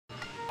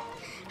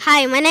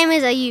Hi, my name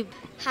is Ayub.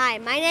 Hi,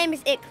 my name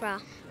is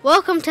Ikra.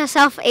 Welcome to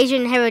South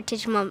Asian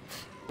Heritage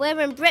Month. We're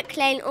in Brick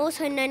Lane,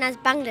 also known as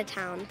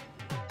Banglatown.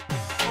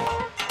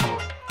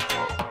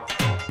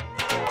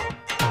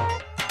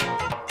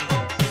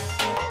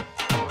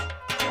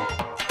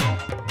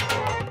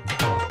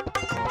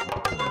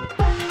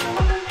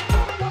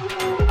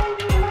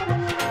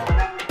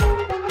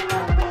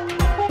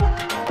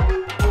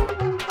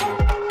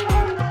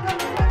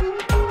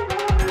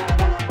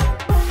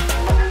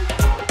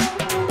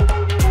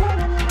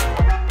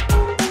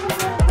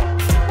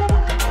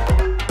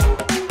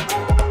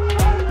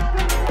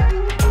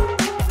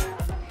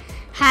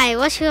 Hi,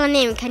 what's your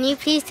name? Can you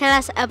please tell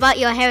us about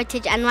your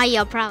heritage and why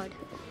you're proud?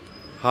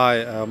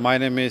 Hi, my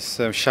name is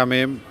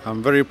Shamim.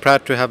 I'm very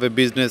proud to have a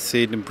business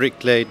in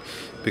Brick Lane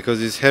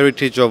because it's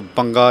heritage of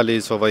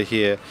Bengalis over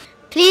here.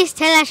 Please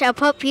tell us a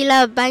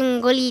popular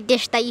Bengali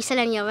dish that you sell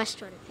in your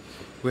restaurant.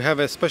 We have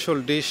a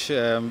special dish,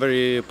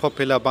 very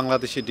popular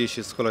Bangladeshi dish.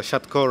 It's called a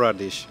shatkora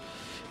dish.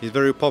 It's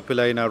very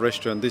popular in our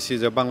restaurant. This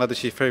is a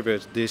Bangladeshi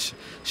favorite dish,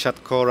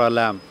 shatkora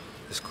lamb.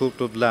 It's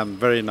cooked with lamb,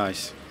 very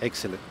nice,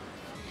 excellent.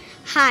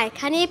 Hi,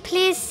 can you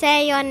please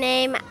say your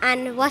name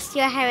and what's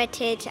your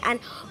heritage and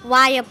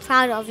why you're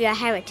proud of your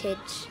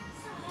heritage?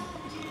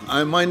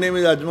 My name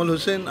is Ajmal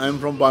Hussain. I'm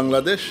from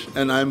Bangladesh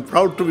and I'm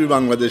proud to be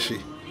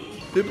Bangladeshi.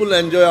 People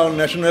enjoy our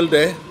National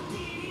Day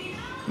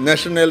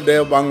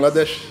of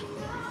Bangladesh.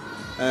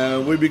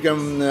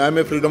 I'm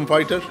a freedom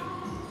fighter.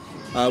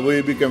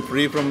 We became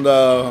free from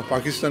the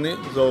Pakistani.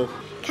 So,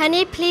 can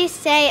you please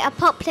say a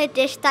popular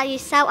dish that you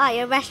sell at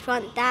your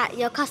restaurant that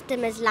your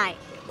customers like?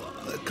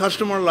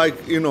 customer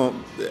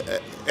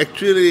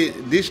actually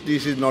this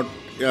dish is not,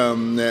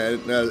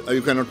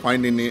 you cannot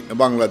find in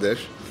Bangladesh.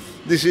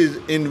 This is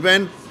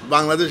invent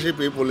Bangladeshi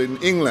people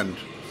in England.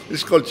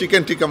 It's called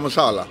chicken tikka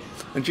masala.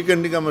 And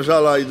chicken tikka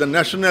masala is the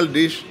national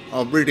dish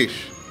of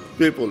British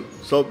people.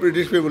 So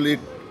British people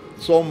eat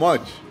so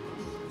much.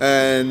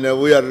 And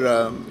we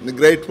are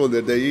grateful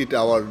that they eat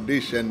our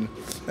dish and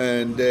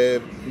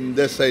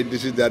they say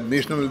this is their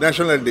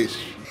national dish.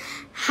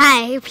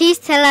 Hi, please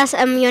tell us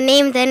your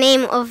name, the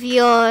name of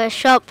your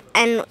shop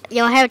and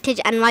your heritage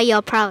and why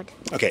you're proud.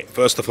 Okay,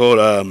 first of all,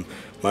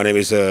 my name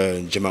is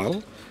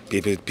Jamal.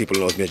 People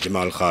know me as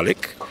Jamal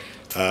Khalik.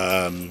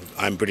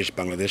 I'm British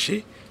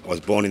Bangladeshi. I was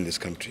born in this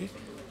country.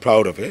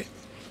 Proud of it.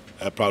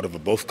 Proud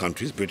of both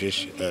countries,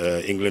 British,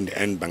 England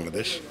and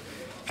Bangladesh.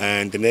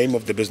 And the name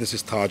of the business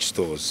is Taj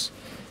Stores.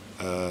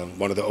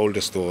 One of the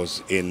oldest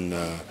stores in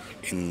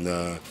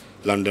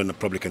London,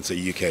 probably can say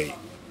UK.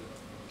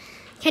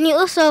 Can you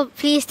also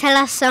please tell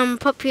us some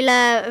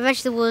popular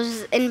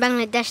vegetables in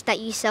Bangladesh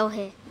that you sell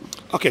here?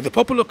 Okay, the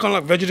popular kind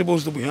of like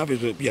vegetables that we have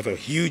is we have a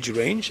huge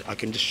range. I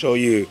can just show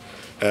you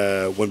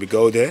when we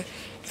go there.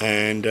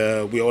 And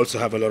we also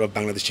have a lot of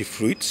Bangladeshi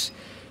fruits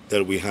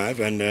that we have,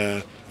 and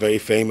very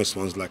famous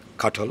ones like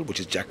katal, which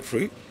is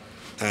jackfruit,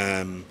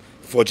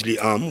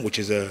 fojli which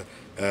is a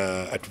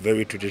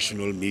very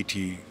traditional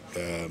meaty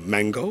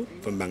mango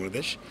from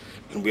Bangladesh,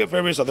 and we have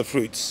various other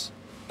fruits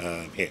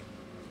here.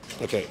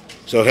 Okay,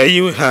 so here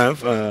you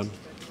have a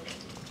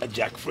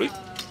jackfruit,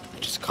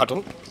 which is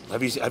katal.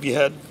 Have you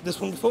had this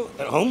one before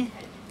at home?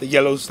 The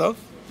yellow stuff,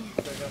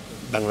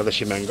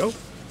 Bangladeshi mango.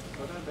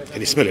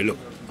 Can you smell it? Look,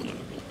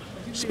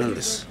 smell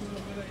this.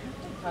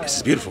 This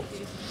is beautiful.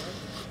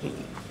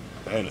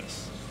 Very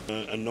nice.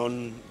 And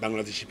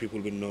non-Bangladeshi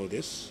people will know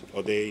this,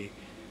 or they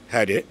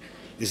had it.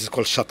 This is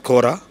called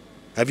shatkora.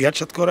 Have you had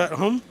shatkora at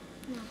home?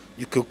 No.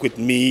 You cook with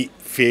meat,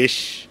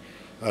 fish.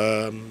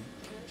 So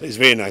it's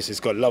very nice.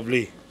 It's got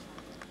lovely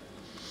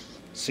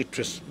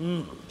citrus.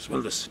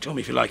 Smell this. Tell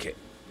me if you like it.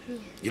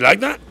 You like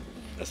that?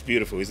 That's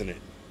beautiful, isn't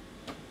it?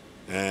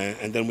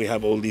 And then we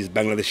have all these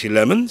Bangladeshi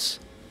lemons.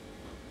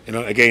 You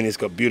know, again, it's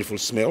got beautiful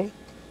smell.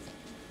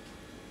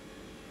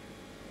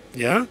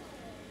 Yeah?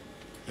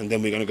 And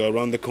then we're going to go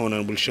around the corner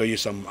and we'll show you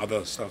some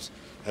other stuff.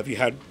 Have you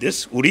had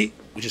this uri,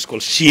 which is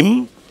called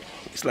shim?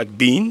 It's like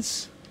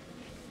beans.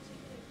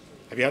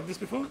 Have you had this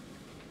before?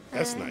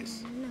 That's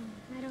nice. No,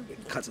 I don't.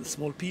 It cuts in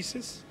small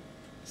pieces.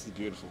 This is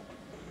beautiful.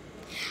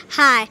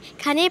 Hi,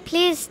 can you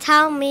please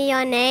tell me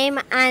your name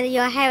and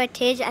your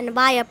heritage and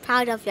why you're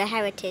proud of your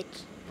heritage?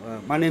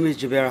 My name is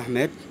Jubair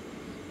Ahmed.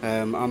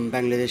 I'm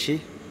Bangladeshi,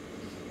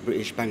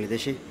 British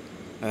Bangladeshi,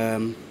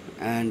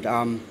 and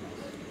I'm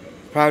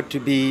proud to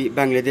be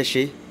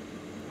Bangladeshi,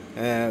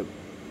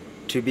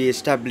 to be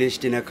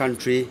established in a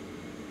country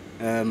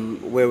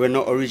where we're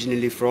not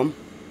originally from.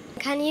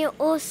 Can you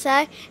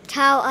also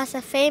tell us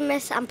a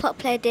famous and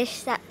popular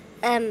dish that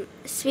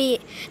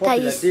sweet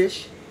Popular that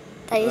dish?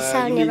 you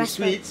sell in you your mean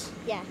restaurant? sweets?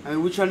 Yeah.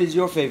 And which one is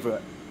your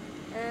favorite?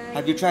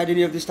 Have you tried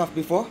any of this stuff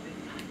before?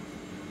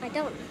 I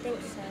don't think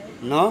so.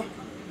 No?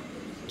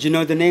 Do you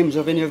know the names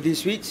of any of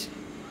these sweets?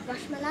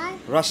 Rashmalai?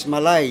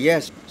 Rasmalai,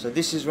 yes. So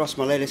this is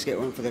Rasmalai. Let's get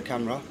one for the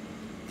camera.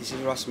 This is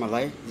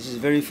Rasmalai. This is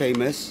very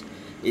famous.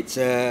 It's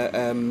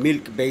a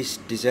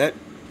milk-based dessert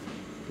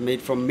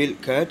made from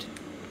milk curd.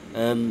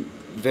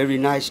 Very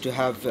nice to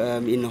have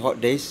in hot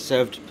days,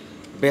 served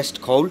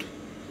best cold.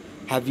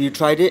 Have you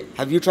tried it?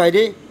 Have you tried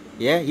it?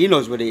 Yeah, he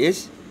knows what it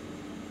is.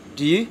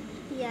 Do you?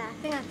 Yeah, I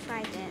think I've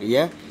tried it.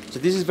 Yeah. So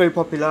this is very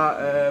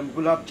popular.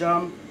 Gulab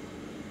jam.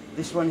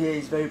 This one here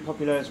is very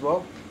popular as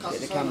well. Get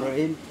the camera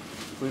in.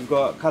 We've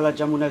got kala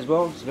jamun as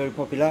well. It's very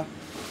popular.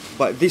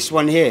 But this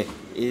one here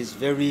is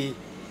very,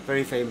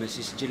 very famous.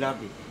 It's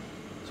jalebi.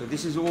 So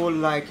this is all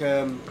like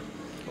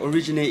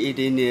originated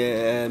in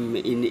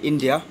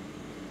India,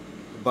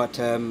 but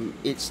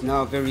it's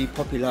now very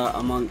popular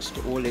amongst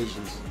all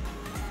Asians.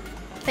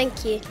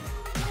 Thank you.